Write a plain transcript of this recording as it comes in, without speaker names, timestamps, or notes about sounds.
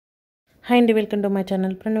Hi అండి, welcome to my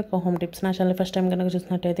channel Pranav home tips. నా channel first time కనుక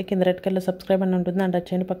చూసినట్టయితే కింద రెడ్ కలర్ సబ్స్క్రైబ్ అని ఉంటుంది, అండ్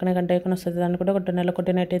వచ్చేయండి. పక్కన గంట ఐకాన్ వస్తుంది, దాన్ని కూడా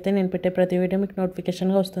కొట్టినట్టయితే నేను పెట్టే ప్రతి వీడియో మీకు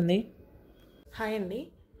నోటిఫికేషన్గా వస్తుంది. హాయ్ అండి,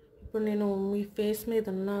 ఇప్పుడు నేను మీ ఫేస్ మీద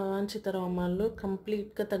ఉన్న అవాంఛిత రోమాలు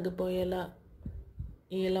కంప్లీట్గా తగ్గిపోయేలా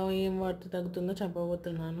ఎలా ఏం వాడితే తగ్గుతుందో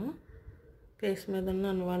చెప్పబోతున్నాను. ఫేస్ మీద ఉన్న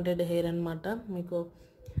అన్వాంటెడ్ హెయిర్ అనమాట. మీకు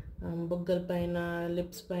బుగ్గల పైన,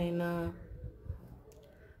 లిప్స్ పైన,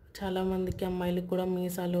 చాలామందికి అమ్మాయిలకు కూడా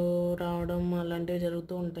మీసాలు రావడం అలాంటివి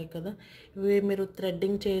జరుగుతూ ఉంటాయి కదా. ఇవి మీరు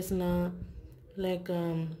థ్రెడ్డింగ్ చేసిన లైక్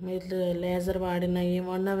మీరు లేజర్ వాడిన ఏం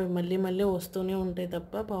వాడినా అవి మళ్ళీ మళ్ళీ వస్తూనే ఉంటాయి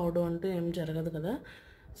తప్ప పోవడం అంటూ ఏం జరగదు కదా.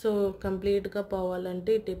 సో కంప్లీట్గా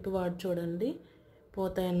పోవాలంటే ఈ టిప్ వాడి చూడండి,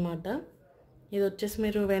 పోతాయన్నమాట. ఇది వచ్చేసి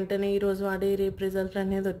మీరు వెంటనే ఈరోజు వాడి రేపు రిజల్ట్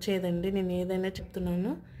అనేది వచ్చేదండి. నేను ఏదైనా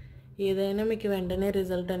చెప్తున్నాను, ఏదైనా మీకు వెంటనే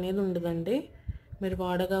రిజల్ట్ అనేది ఉండదండి. మీరు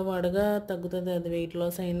వాడగా తగ్గుతుంది. అది వెయిట్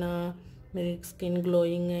లాస్ అయినా, మీరు స్కిన్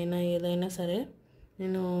గ్లోయింగ్ అయినా, ఏదైనా సరే.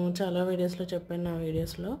 నేను చాలా వీడియోస్లో చెప్పాను, నా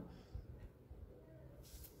వీడియోస్లో.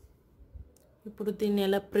 ఇప్పుడు దీన్ని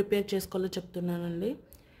ఎలా ప్రిపేర్ చేసుకోవాలో చెప్తున్నానండి.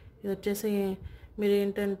 ఇది వచ్చేసి మీరు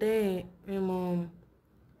ఏంటంటే, మేము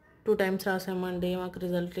 2 times రాసామండి, మాకు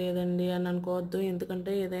రిజల్ట్ లేదండి అని అనుకోవద్దు.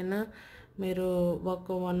 ఎందుకంటే ఏదైనా మీరు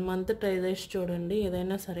ఒక 1 month ట్రై చేసి చూడండి.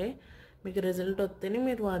 ఏదైనా సరే మీకు రిజల్ట్ వస్తేనే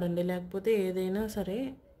మీరు వాడండి, లేకపోతే ఏదైనా సరే,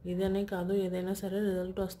 ఇదనే కాదు ఏదైనా సరే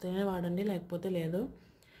రిజల్ట్ వస్తేనే వాడండి, లేకపోతే లేదు.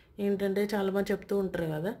 ఏంటంటే చాలామంది చెప్తూ ఉంటారు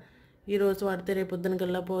కదా, ఈరోజు వాడితే రేపు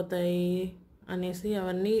పొద్దునకల్లా పోతాయి అనేసి.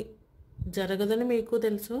 అవన్నీ జరగదని మీకు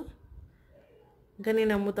తెలుసు, ఇంకా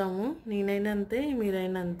నేను నమ్ముతాము. నేనైనా అంతే,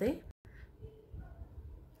 మీరైనా అంతే.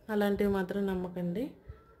 అలాంటివి మాత్రం నమ్మకండి.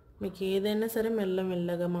 మీకు ఏదైనా సరే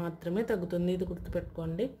మెల్లమెల్లగా మాత్రమే తగ్గుతుంది, ఇది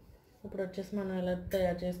గుర్తుపెట్టుకోండి. ఇప్పుడు వచ్చేసి మనం ఎలా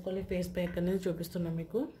తయారు చేసుకోవాలి ఫేస్ ప్యాక్ అనేది చూపిస్తున్నాం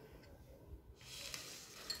మీకు.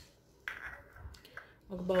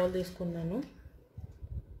 ఒక బౌల్ తీసుకున్నాను,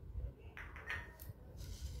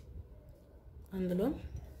 అందులో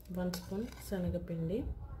 1 స్పూన్ శనగపిండి,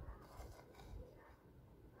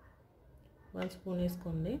 1 స్పూన్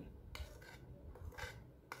వేసుకోండి.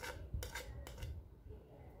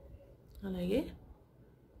 అలాగే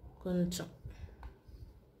కొంచెం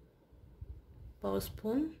 1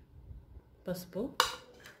 స్పూన్ పసుపు,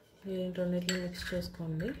 ఈ రెండింటిని మిక్స్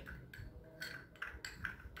చేసుకోండి.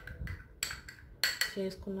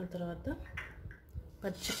 చేసుకున్న తర్వాత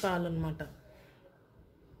పచ్చి పాలు అన్నమాట.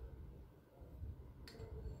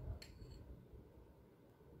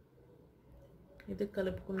 ఇది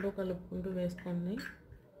కలుపుకుంటూ వేసుకోండి.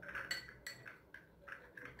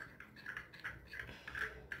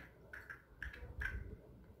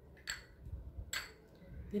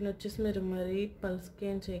 దీని వచ్చేసి మీరు మరీ పల్స్కి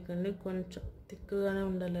ఏం చేయకండి, కొంచెం తిక్కుగానే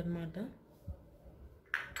ఉండాలన్నమాట.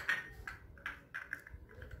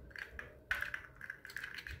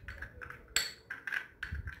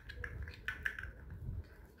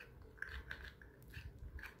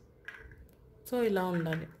 సో ఇలా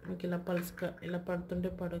ఉండాలి మీకు, ఇలా పల్స్గా ఇలా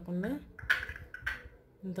పడుతుంటే పడకుండా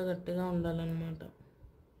ఇంత గట్టిగా ఉండాలన్నమాట.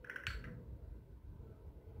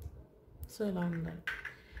 సో ఇలా ఉండాలి.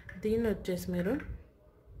 దీన్ని వచ్చేసి మీరు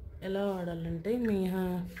ఎలా వాడాలంటే, మీ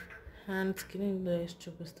హ్యాండ్స్కి నేను వేసి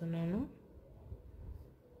చూపిస్తున్నాను.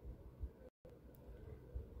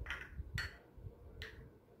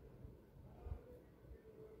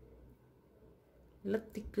 ఇలా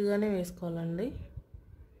థిక్గానే వేసుకోవాలండి.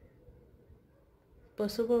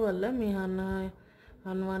 పసుపు వల్ల మీ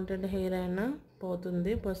అన్వాంటెడ్ హెయిర్ అయినా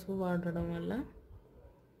పోతుంది, పసుపు వాడడం వల్ల.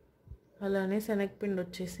 అలానే శనగపిండి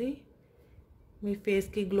వచ్చేసి మీ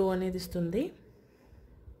ఫేస్కి గ్లో అనేది ఇస్తుంది.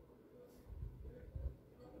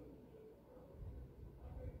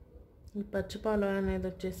 ఈ పచ్చిపాలు అనేది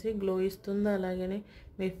వచ్చేసి గ్లో ఇస్తుంది. అలాగనే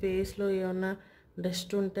మీ ఫేస్లో ఏమన్నా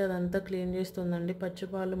డస్ట్ ఉంటే అదంతా క్లీన్ చేస్తుందండి.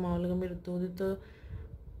 పచ్చిపాలు మామూలుగా మీరు దూదితో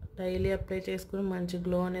డైలీ అప్లై చేసుకుని మంచి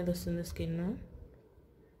గ్లో అనేది వస్తుంది స్కిన్.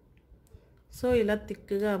 సో ఇలా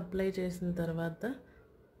థిక్గా అప్లై చేసిన తర్వాత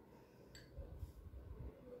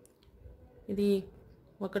ఇది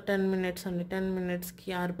ఒక 10 minutes అండి. 10 minutesకి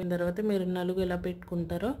ఆరిపోయిన తర్వాత మీరు నలుగు ఎలా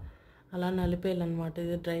పెట్టుకుంటారో అలా నలిపేయాలన్నమాట.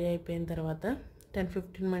 ఇది డ్రై అయిపోయిన తర్వాత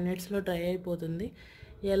 10-15 minutesలో డ్రై అయిపోతుంది.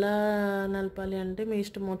 ఎలా నలపాలి అంటే మీ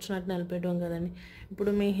ఇష్టం వచ్చినట్టు నలిపేయడం కదండి.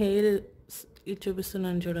 ఇప్పుడు మీ హెయిర్ ఇది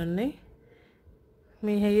చూపిస్తున్నాను చూడండి.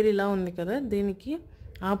 మీ హెయిర్ ఇలా ఉంది కదా, దీనికి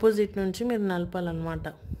ఆపోజిట్ నుంచి మీరు నలపాలన్నమాట.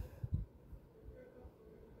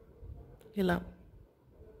 ఇలా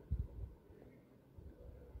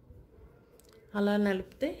అలా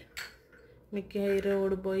నలిపితే మీకు హెయిర్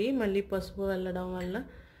ఊడిపోయి మళ్ళీ పసుపు వెళ్ళడం వల్ల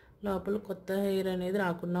లోపల కొత్త హెయిర్ అనేది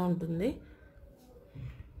రాకుండా ఉంటుంది.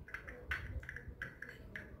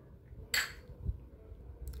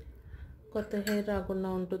 కొత్త హెయిర్ రాకుండా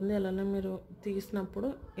ఉంటుంది. అలానే మీరు తీసినప్పుడు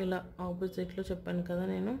ఇలా ఆపోజిట్లో చెప్పాను కదా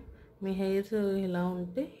నేను, మీ హెయిర్స్ ఇలా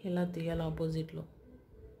ఉంటే ఇలా తీయాలి.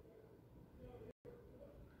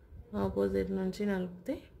 ఆపోజిట్ నుంచి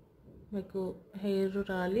నలిపితే మీకు హెయిర్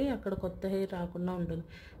రాలి అక్కడ కొత్త హెయిర్ రాకుండా ఉంటుంది.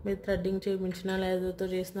 మీరు థ్రెడ్డింగ్ చేయించినా లేదో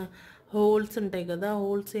చేసిన హోల్స్ ఉంటాయి కదా,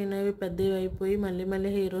 హోల్స్ అనేవి పెద్దవి అయిపోయి మళ్ళీ మళ్ళీ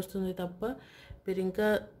హెయిర్ వస్తుంది తప్ప మీరు ఇంకా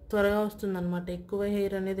త్వరగా వస్తుంది అనమాట. ఎక్కువ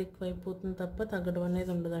హెయిర్ అనేది ఎక్కువ అయిపోతుంది తప్ప తగ్గడం అనేది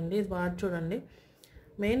ఉండదండి. ఇది వాడి చూడండి.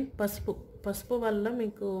 మెయిన్ పసుపు వల్ల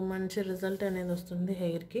మీకు మంచి రిజల్ట్ అనేది వస్తుంది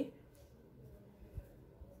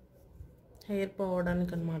హెయిర్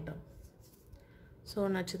పోవడానికి అనమాట. సో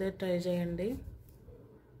నచ్చితే ట్రై చేయండి.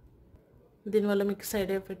 దీనివల్ల మీకు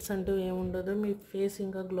సైడ్ ఎఫెక్ట్స్ అంటూ ఏముండదు. మీ ఫేస్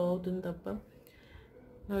ఇంకా గ్లో అవుతుంది తప్ప.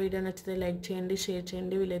 నా వీడియో నచ్చితే లైక్ చేయండి, షేర్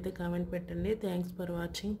చేయండి, వీలైతే కామెంట్ పెట్టండి. Thanks for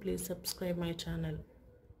watching. Please subscribe my channel.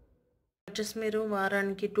 వచ్చేసి మీరు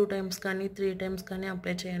వారానికి 2 times కానీ 3 times కానీ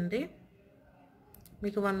అప్లై చేయండి.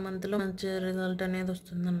 మీకు 1 monthలో మంచి రిజల్ట్ అనేది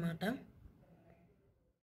వస్తుందన్నమాట.